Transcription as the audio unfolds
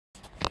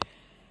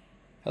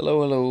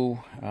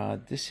Hello.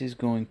 This is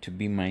going to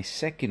be my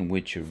second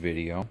Witcher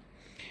video.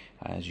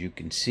 As you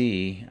can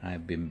see,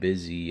 I've been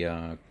busy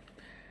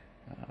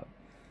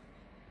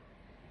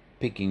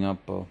picking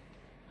up a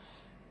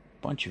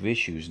bunch of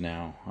issues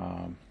now.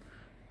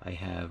 I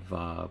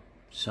have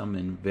some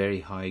in very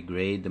high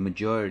grade. The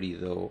majority,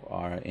 though,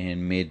 are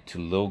in mid to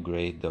low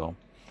grade, though.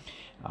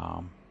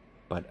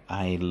 But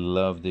I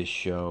love this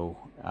show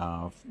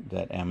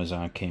that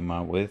Amazon came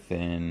out with,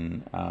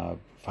 and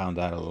found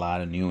out a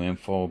lot of new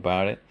info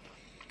about it,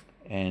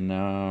 and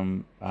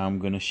I'm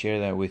gonna share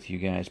that with you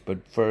guys.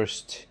 But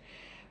first,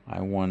 I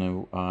want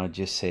to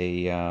just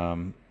say,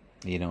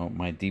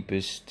 my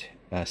deepest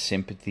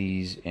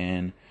sympathies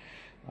and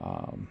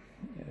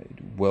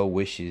well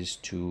wishes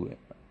to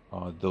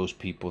those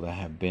people that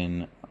have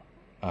been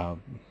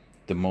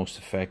the most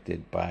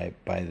affected by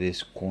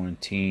this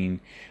quarantine,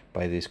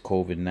 by this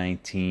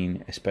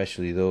COVID-19,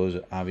 especially those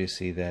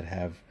obviously that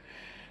have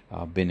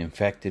been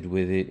infected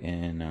with it.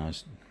 And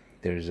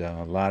there's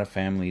a lot of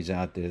families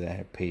out there that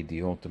have paid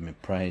the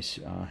ultimate price,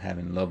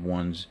 having loved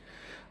ones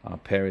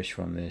perish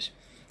from this.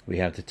 We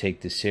have to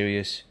take this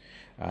serious.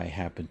 I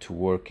happen to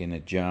work in a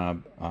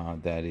job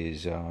that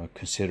is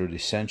considered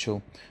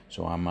essential,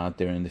 so I'm out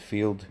there in the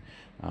field.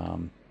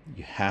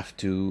 You have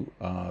to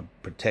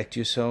protect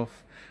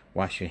yourself.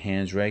 Wash your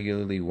hands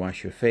regularly.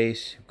 Wash your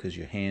face, because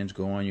your hands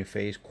go on your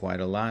face quite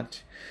a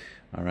lot.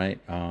 All right.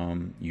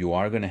 You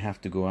are going to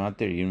have to go out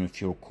there even if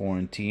you're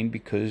quarantined,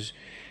 because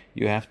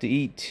you have to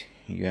eat.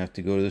 You have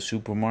to go to the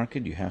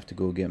supermarket. You have to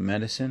go get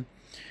medicine.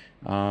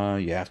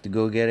 You have to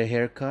go get a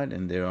haircut,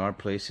 and there are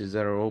places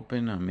that are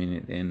open. I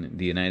mean, in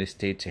the United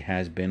States, it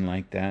has been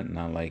like that,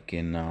 not like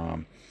in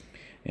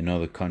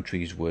other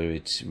countries where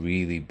it's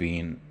really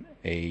been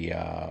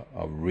a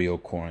real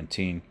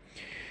quarantine.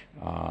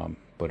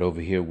 But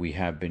over here, we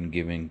have been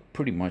given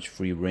pretty much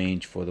free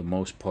range for the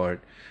most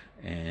part,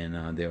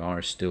 and there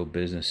are still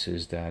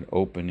businesses that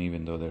open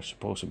even though they're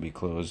supposed to be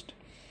closed.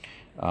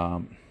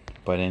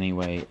 But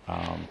anyway,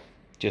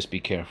 just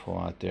be careful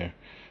out there,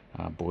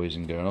 boys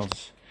and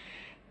girls.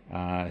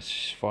 As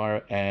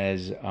far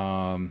as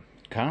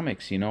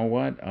comics, you know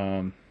what?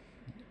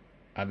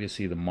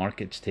 Obviously, the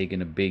market's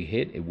taken a big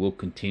hit. It will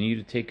continue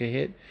to take a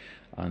hit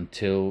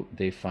until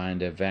they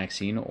find a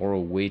vaccine or a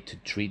way to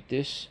treat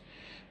this.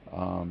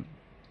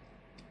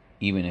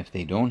 Even if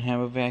they don't have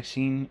a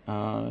vaccine,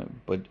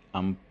 but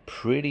I'm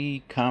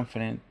pretty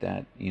confident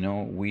that,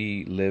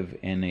 we live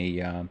in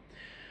a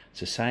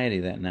society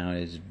that now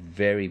is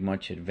very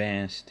much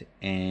advanced,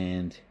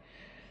 and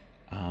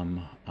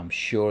I'm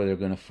sure they're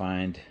going to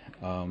find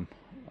a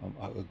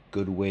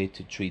good way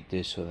to treat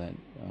this so that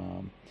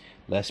a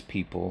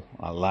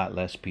lot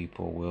less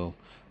people will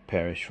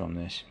perish from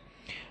this.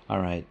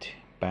 All right,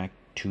 back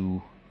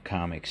to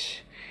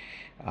comics.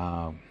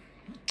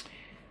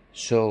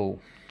 So,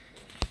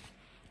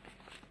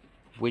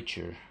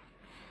 Witcher.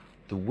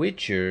 The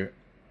Witcher,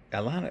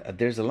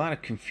 there's a lot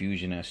of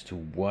confusion as to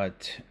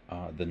what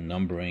the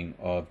numbering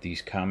of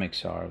these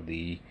comics are,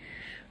 the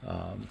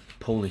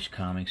Polish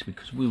comics,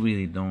 because we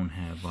really don't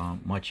have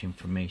much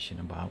information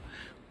about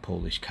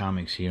Polish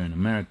comics here in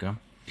America.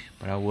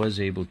 But I was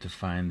able to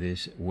find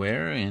this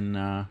where in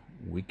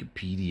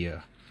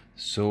Wikipedia,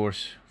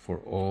 source for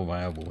all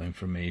viable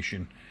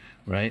information,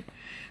 right?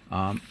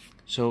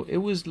 So it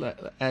was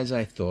as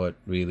I thought,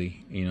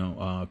 really.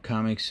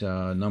 Comics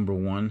number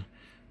one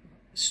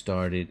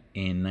started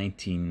in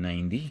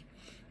 1990,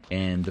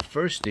 and the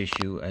first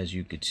issue, as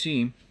you could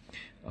see,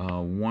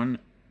 1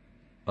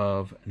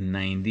 of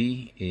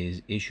 90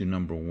 is issue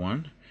number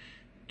 1.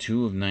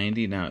 2 of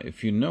 90. Now,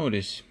 if you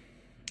notice,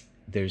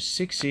 there's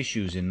 6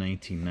 issues in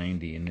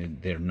 1990,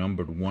 and they're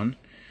numbered 1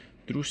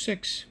 through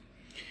 6.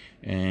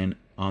 And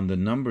on the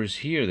numbers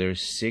here,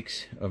 there's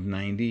 6 of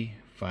 90.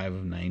 5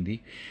 of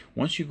 90.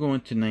 Once you go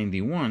into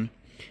 91,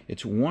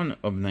 it's 1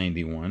 of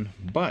 91,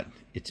 but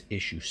it's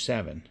issue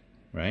 7,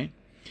 right?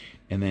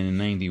 And then in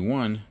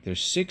 91,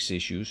 there's 6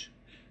 issues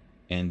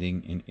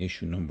ending in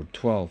issue number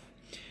 12.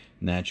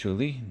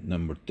 Naturally,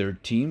 number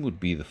 13 would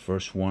be the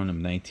first one of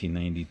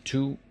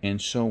 1992, and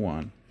so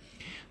on.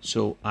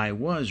 So I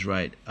was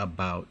right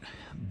about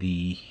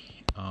the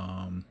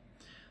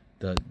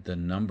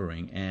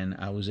numbering, and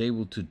I was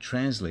able to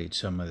translate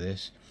some of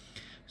this.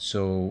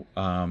 So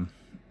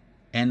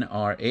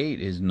NR8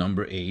 is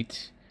number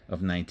 8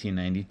 of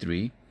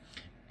 1993,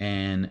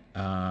 and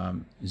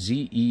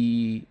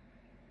ZE,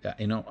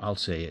 I'll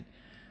say it,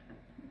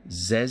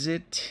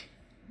 Zezit,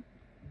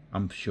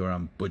 I'm sure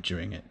I'm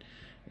butchering it,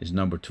 is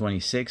number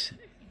 26.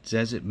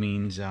 Zezit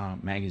means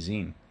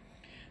magazine,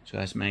 so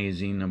that's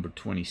magazine number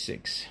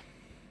 26.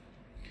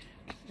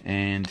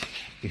 And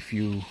if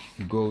you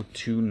go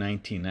to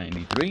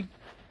 1993,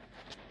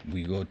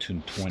 we go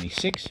to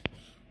 26.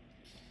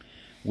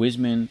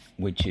 Wisman,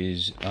 which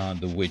is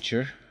The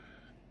Witcher,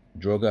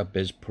 Droga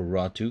bez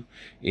Poratu,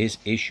 is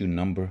issue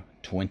number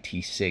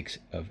 26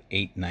 of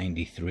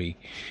 893.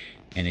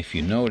 And if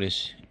you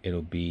notice,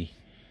 it'll be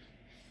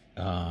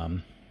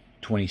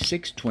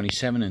 26,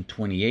 27, and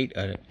 28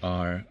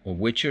 are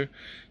Witcher.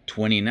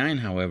 29,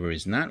 however,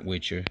 is not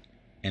Witcher.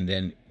 and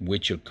then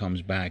Witcher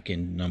comes back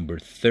in number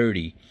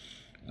 30.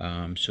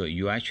 So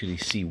you actually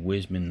see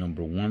Wisman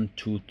number 1,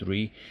 2,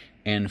 3,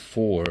 and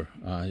 4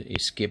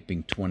 is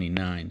skipping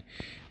 29,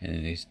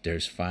 and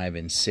there's 5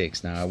 and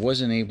 6. Now I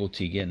wasn't able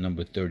to get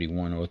number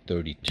 31 or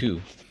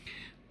 32,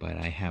 but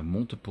I have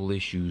multiple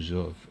issues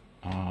of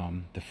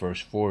the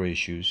first 4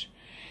 issues,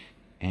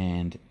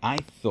 and I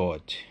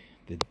thought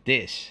that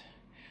this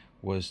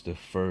was the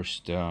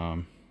first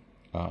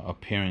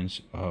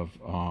appearance of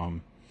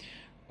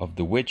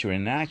The Witcher,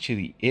 and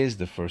actually is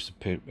the first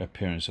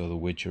appearance of The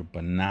Witcher,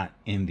 but not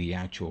in the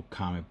actual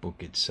comic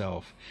book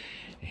itself.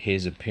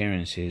 His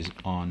appearance is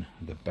on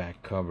the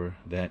back cover.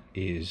 That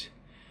is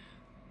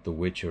The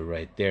Witcher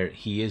right there.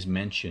 He is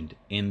mentioned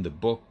in the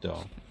book,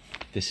 though.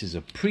 This is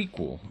a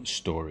prequel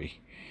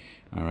story.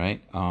 All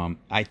right.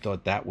 I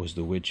thought that was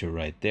The Witcher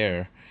right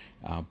there,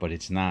 but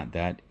it's not.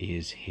 That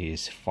is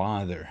his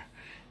father.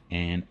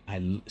 And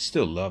I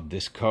still love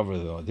this cover,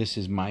 though. This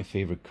is my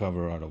favorite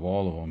cover out of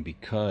all of them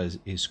because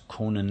it's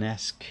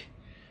Conan-esque.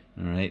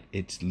 All right,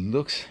 it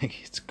looks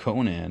like it's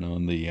Conan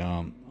on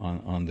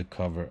the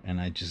cover, and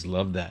I just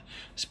love that,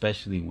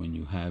 especially when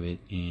you have it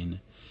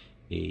in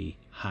a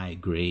high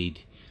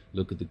grade.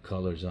 Look at the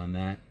colors on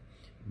that.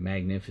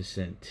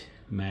 Magnificent,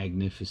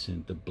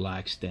 magnificent. The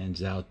black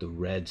stands out, the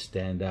red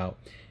stand out.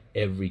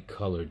 Every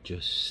color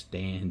just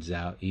stands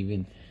out.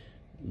 Even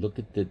look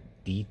at the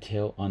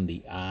detail on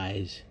the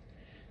eyes.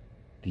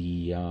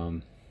 The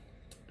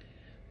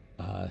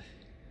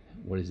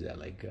what is that,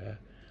 like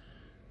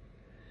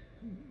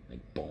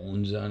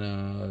bones on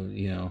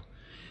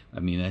I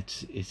mean,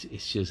 it's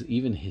just,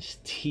 even his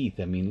teeth,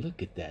 I mean,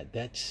 look at that.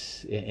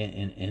 That's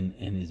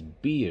and his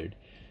beard.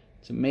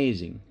 It's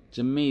amazing. It's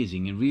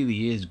amazing. It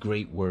really is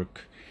great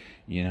work,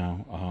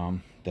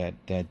 that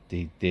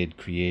they did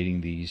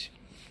creating these.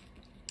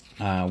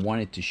 I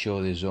wanted to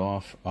show this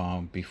off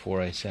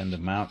before I send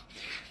them out.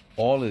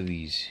 All of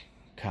these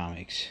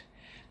comics,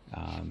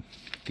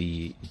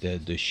 the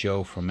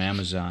show from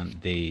Amazon,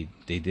 they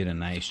did a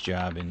nice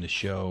job in the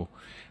show.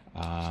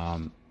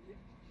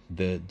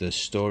 The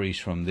stories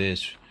from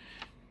this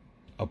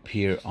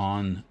appear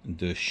on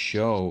the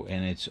show,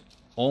 and it's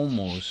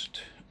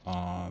almost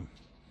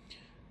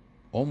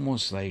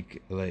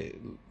like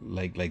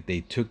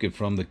they took it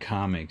from the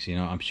comics.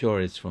 I'm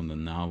sure it's from the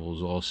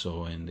novels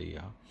also, and the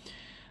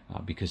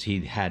because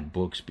he had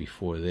books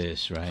before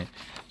this, right?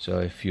 So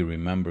if you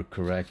remember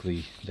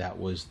correctly, that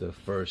was the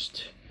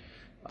first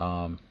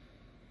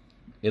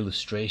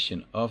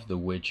illustration of The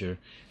Witcher,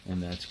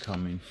 and that's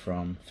coming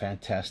from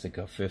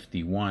Fantastica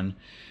 51,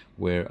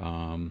 where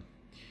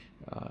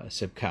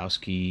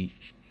Sapkowski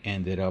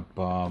ended up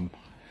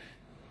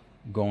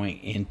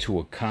going into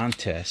a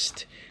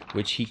contest,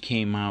 which he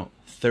came out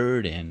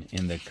third in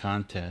the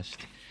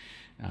contest,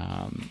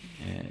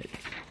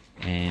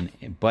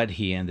 but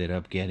he ended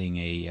up getting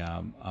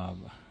a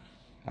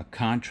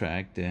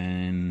contract,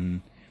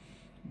 and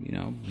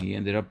he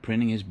ended up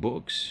printing his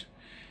books.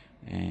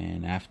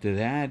 And after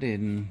that,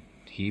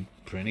 he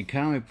printed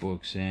comic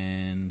books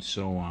and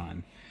so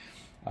on.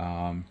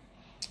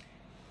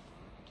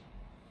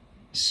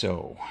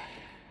 So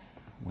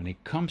when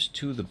it comes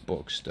to the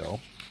books, though,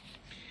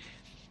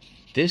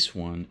 this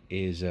one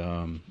is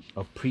a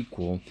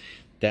prequel.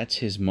 That's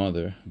his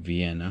mother,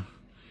 Vienna,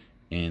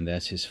 and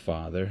that's his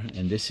father.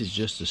 And this is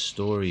just a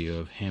story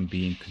of him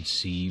being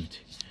conceived,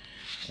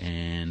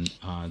 and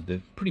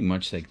pretty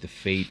much like the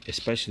fate,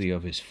 especially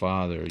of his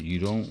father. You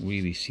don't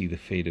really see the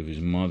fate of his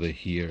mother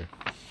here,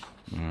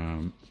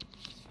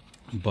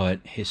 but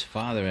his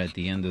father at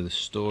the end of the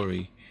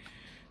story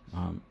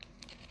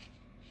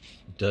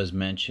does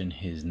mention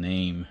his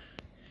name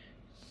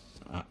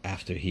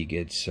after he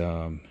gets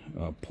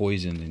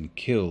poisoned and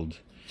killed.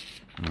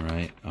 All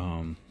right,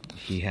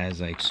 he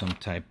has like some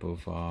type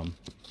of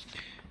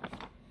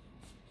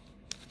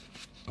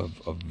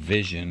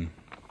vision.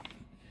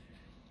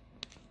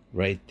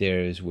 Right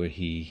there is where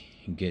he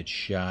gets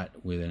shot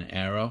with an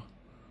arrow,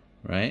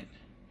 right?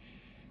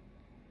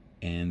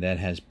 And that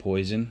has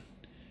poison.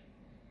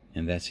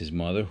 And that's his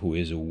mother, who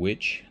is a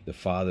witch. The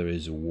father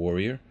is a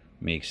warrior.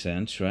 Makes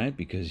sense, right?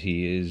 Because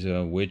he is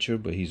a witcher,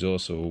 but he's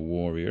also a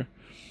warrior.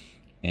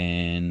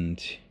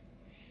 And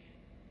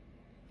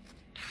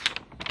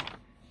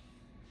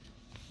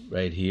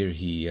right here,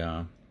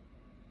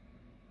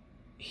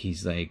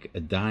 he's like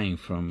dying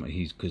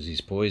because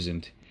he's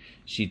poisoned.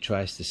 She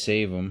tries to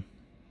save him,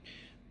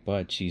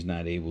 but she's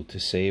not able to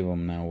save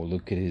him. Now we'll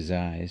look at his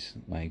eyes,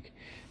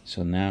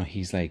 so now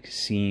he's like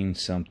seeing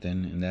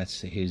something, and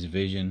that's his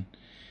vision,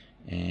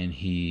 and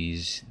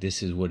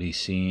this is what he's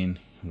seeing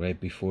right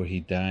before he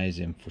dies.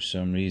 And for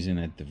some reason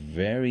at the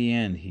very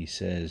end he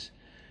says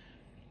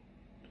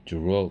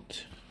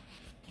Geralt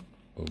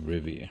of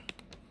Rivia,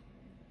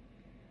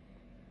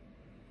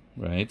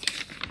 right?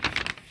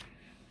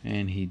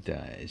 And he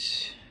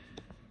dies.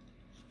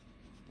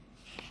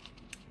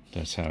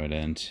 That's how it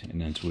ends. It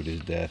ends with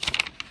his death.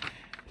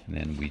 And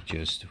then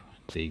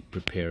they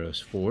prepare us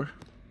for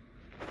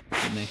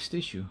the next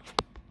issue.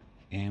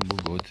 And we'll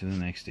go to the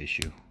next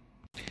issue.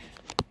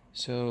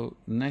 So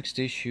next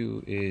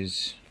issue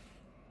is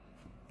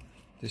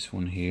this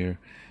one here.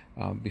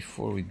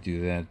 Before we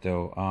do that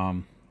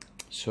though,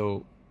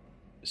 so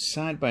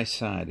side by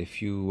side,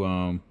 if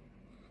you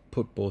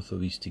put both of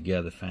these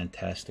together,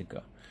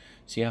 Fantastica.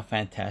 See how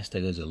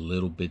Fantastica is a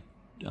little bit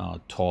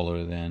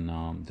taller than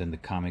the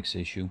Komiks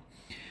issue.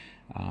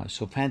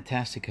 So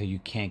Fantastica, you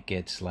can't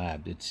get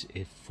slabbed.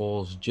 It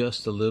falls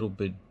just a little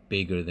bit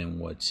bigger than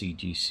what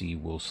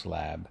CGC will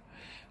slab.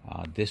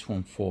 This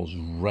one falls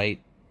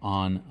right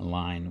on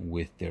line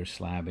with their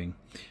slabbing,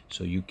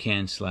 so you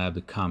can slab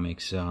the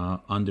comics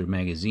under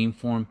magazine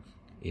form.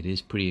 It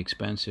is pretty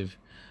expensive.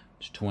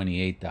 It's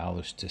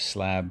 $28 to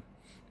slab,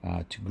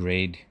 to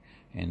grade,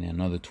 and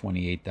another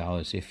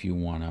 $28 if you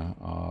want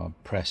to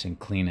press and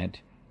clean it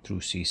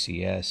through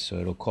CCS. So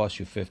it'll cost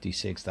you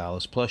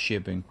 $56 plus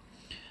shipping.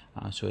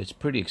 So it's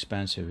pretty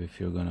expensive if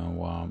you're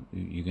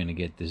gonna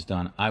get this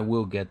done. I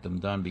will get them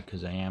done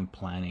because I am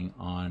planning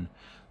on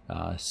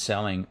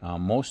selling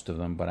most of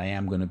them, but I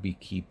am going to be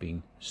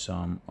keeping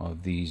some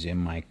of these in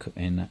my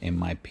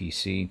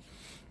PC.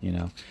 You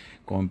know,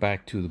 going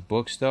back to the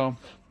books though,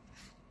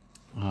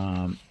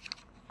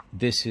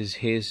 this is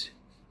his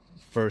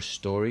first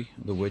story,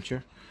 The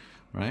Witcher,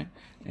 right?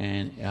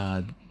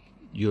 And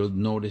you'll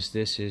notice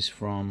this is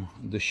from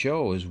the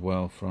show as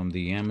well, from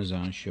the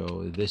Amazon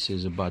show. This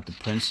is about the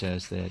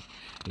princess that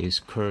is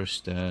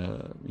cursed,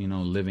 you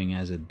know, living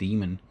as a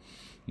demon.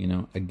 You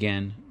know,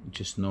 again,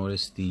 just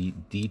notice the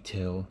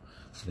detail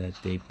that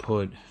they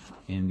put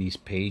in these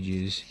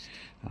pages,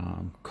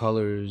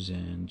 colors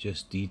and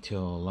just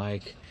detail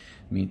alike.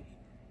 I mean,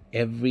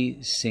 every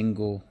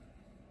single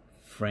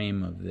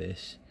frame of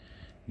this,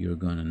 you're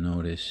gonna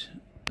notice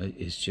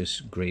it's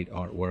just great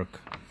artwork,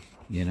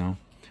 you know.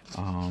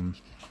 And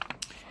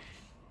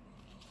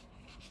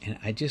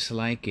I just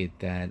like it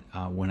that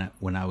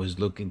when I was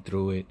looking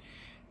through it,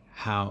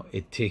 how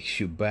it takes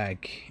you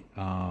back,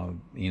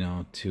 you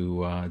know,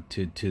 to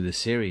the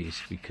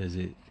series, because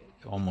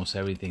almost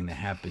everything that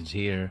happens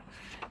here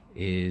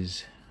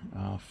is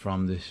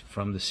from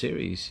the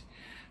series,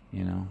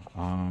 you know.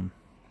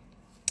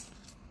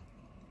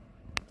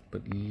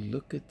 But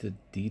look at the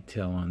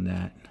detail on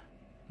that.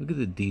 Look at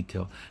the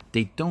detail.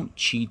 They don't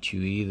cheat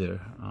you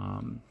either.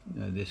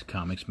 This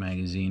Komiks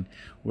magazine.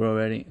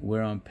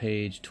 We're on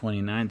page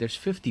 29. There's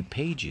 50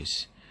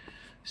 pages.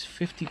 There's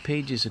 50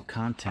 pages of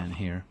content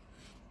here,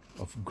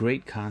 of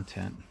great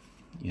content,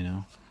 you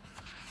know.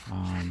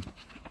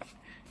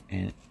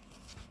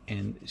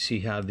 And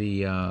see how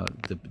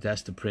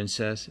that's the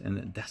princess,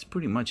 and that's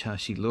pretty much how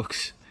she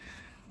looks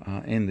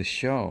in the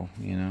show,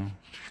 you know.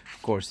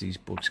 Of course, these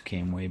books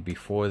came way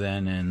before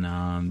then,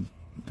 and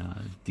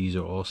these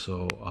are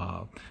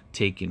also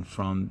taken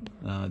from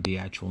the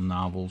actual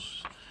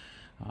novels,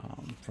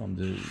 from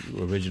the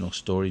original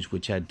stories,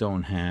 which I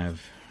don't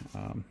have.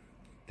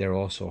 They're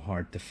also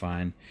hard to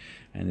find.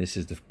 And this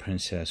is the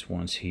princess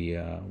once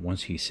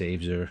he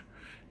saves her,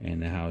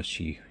 and how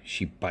she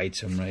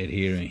bites him right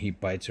here, and he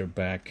bites her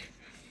back,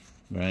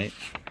 right?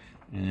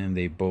 And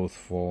they both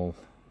fall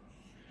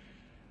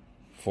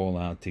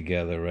out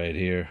together right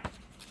here,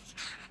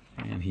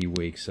 and he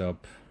wakes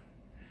up,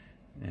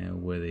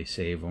 and where they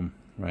save him,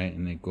 right?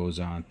 And it goes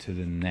on to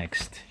the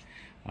next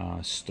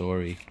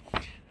story.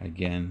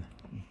 Again,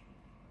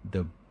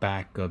 the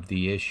back of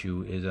the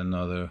issue is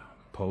another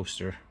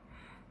poster,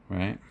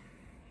 right?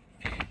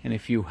 And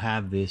if you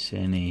have this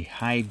in a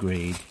high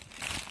grade,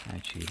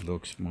 actually it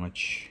looks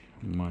much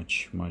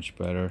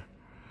better,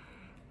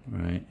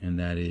 right? And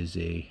that is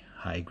a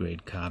high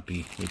grade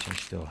copy, which I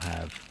still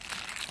have.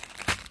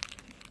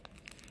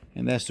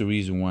 And that's the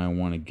reason why I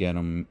want to get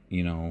them,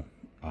 you know,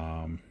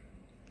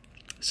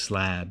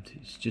 slabbed.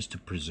 It's just to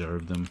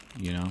preserve them,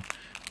 you know.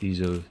 These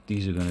are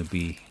going to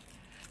be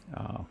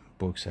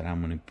books that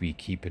I'm going to be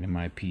keeping in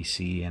my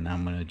PC, and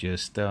I'm going to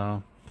just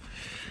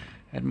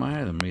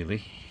admire them,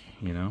 really,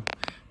 you know.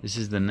 This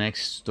is the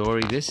next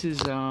story. This is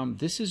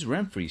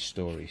Renfri's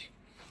story,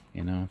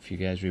 you know. If you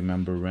guys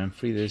remember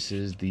Renfri, this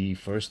is the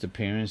first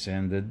appearance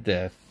and the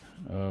death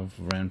of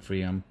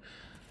Renfri. I'm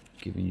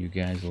giving you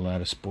guys a lot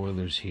of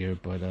spoilers here,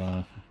 but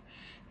it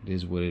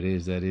is what it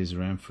is. That is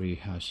Renfri,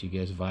 how she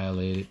gets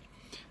violated.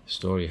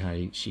 Story how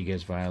she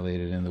gets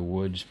violated in the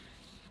woods,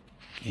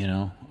 you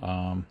know.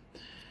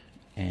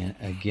 And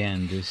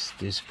again,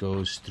 this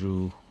goes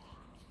through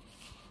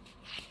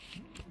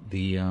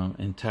the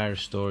entire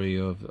story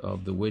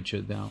of The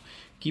Witcher. Now,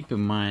 keep in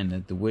mind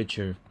that The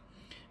Witcher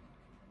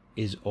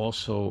is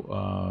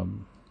also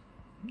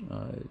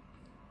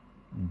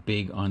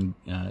big on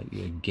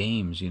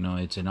games. You know,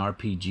 it's an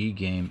RPG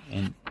game,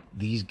 and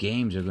these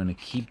games are going to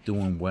keep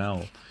doing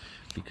well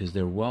because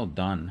they're well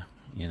done.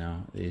 You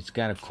know, it's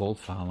got a cult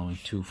following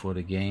too for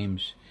the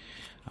games.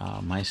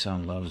 My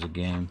son loves the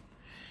game.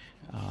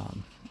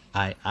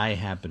 I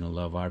happen to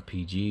love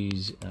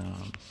RPGs,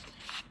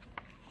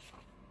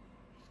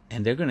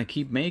 and they're gonna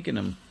keep making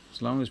them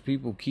as long as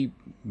people keep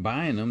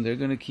buying them. They're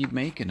gonna keep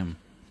making them.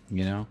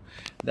 You know,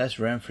 that's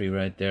Renfri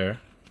right there,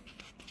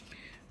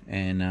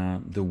 And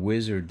the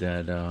wizard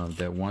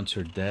that wants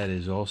her dead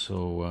is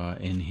also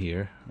in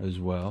here as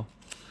well.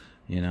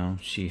 You know,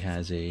 she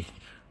has a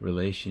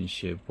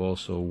relationship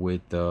also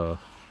with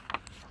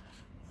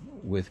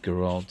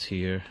Geralt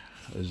here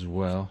as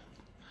well.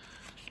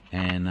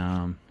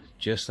 And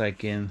just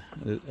like in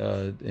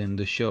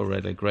the show,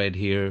 right, like right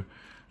here,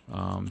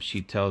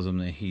 she tells him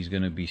that he's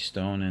gonna be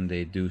stoned, and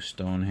they do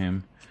stone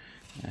him,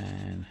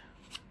 and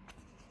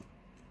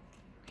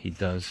he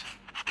does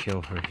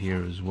kill her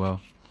here as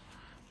well.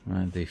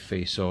 They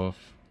face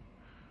off.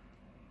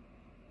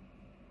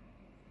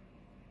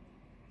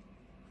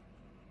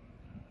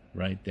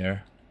 Right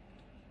there.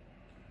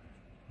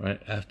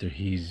 Right after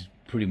he's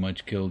pretty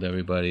much killed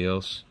everybody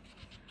else,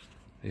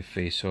 they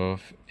face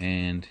off,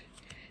 and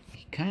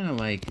he kind of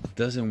like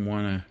doesn't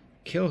want to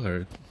kill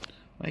her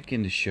like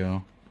in the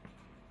show,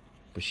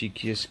 but she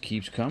just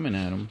keeps coming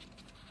at him.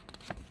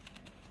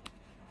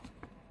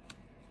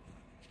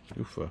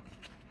 Oofa.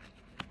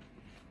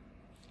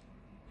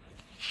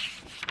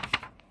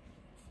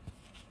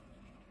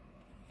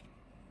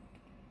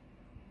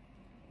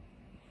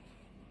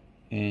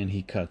 And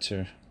he cuts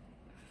her.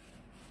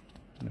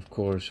 And of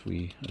course,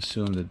 we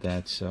assume that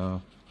that's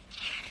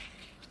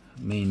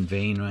main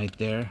vein right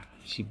there.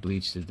 She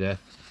bleeds to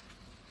death.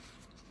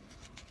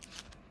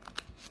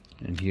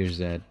 And here's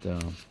that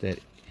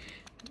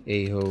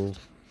a-hole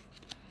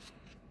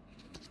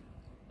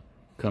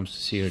comes to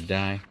see her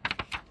die.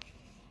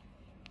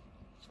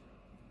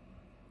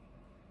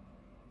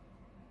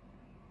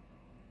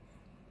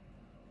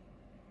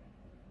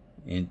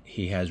 And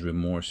he has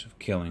remorse of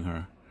killing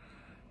her.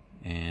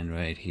 And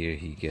right here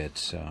he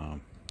gets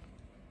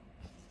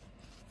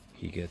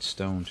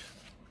stoned.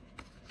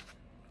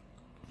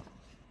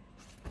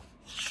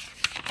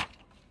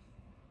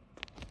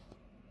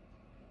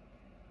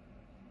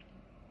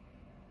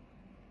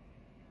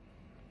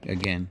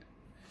 Again,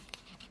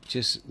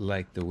 just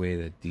like the way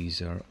that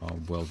these are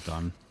well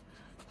done,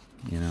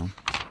 you know.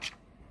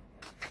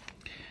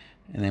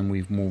 And then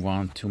we've moved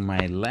on to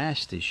my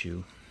last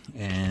issue,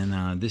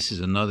 and this is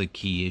another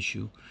key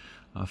issue.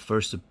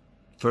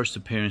 First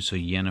appearance of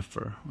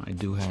Yennefer. I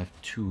do have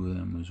two of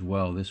them as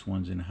well. This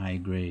one's in high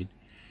grade,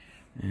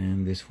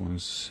 and this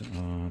one's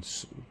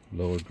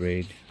lower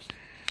grade.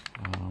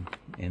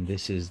 And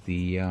this is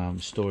the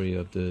story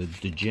of the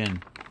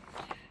djinn,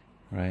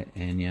 right?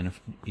 And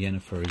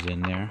Yennefer is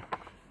in there.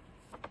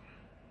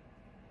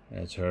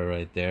 That's her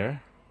right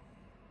there.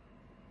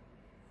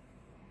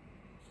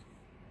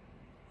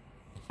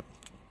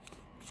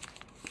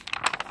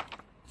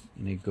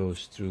 And it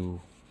goes through,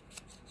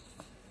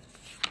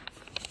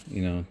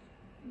 you know,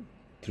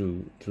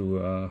 through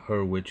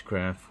her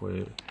witchcraft,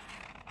 where,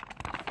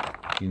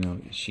 you know,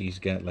 she's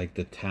got like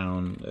the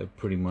town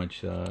pretty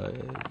much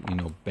you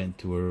know, bent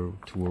to her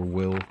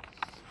will.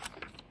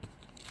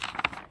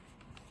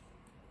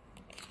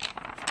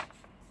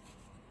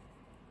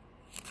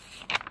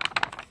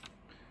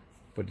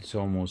 But it's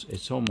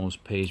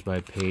almost page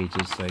by page.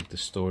 It's like the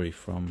story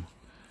from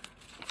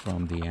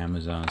the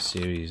Amazon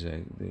series.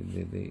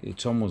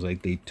 It's almost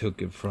like they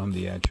took it from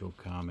the actual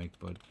comic,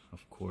 but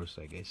of course,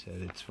 like I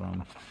said, it's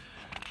from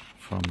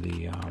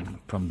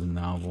the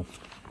novel.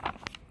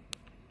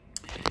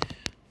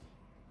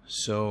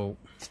 So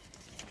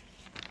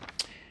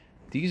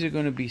these are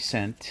going to be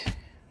sent.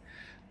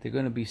 They're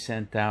going to be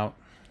sent out.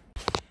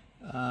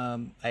 I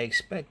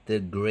expect the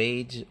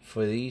grades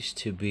for these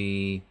to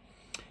be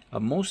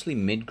mostly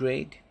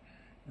mid-grade.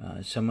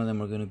 Some of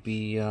them are going to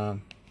be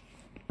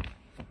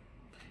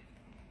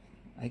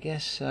I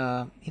guess,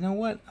 you know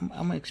what,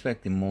 I'm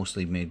expecting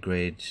mostly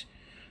mid-grades.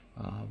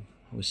 I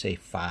would say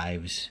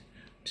 5s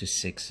to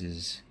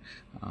 6s,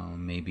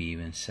 maybe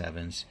even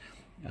 7s.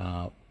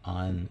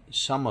 On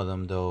some of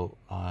them, though,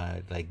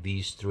 like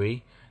these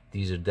three,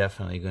 these are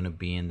definitely going to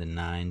be in the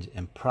 9s,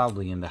 and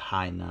probably in the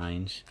high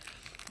 9s.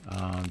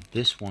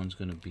 This one's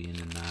going to be in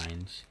the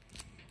 9s,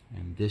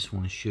 and this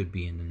one should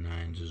be in the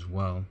 9s as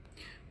well.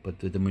 But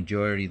the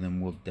majority of them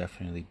will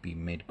definitely be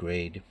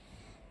mid-grade.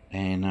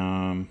 And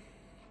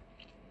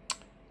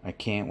I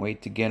can't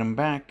wait to get them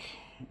back.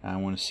 I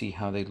want to see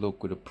how they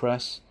look with the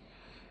press.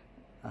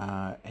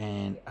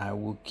 And I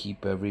will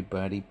keep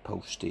everybody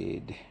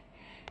posted.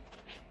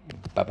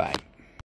 Bye-bye.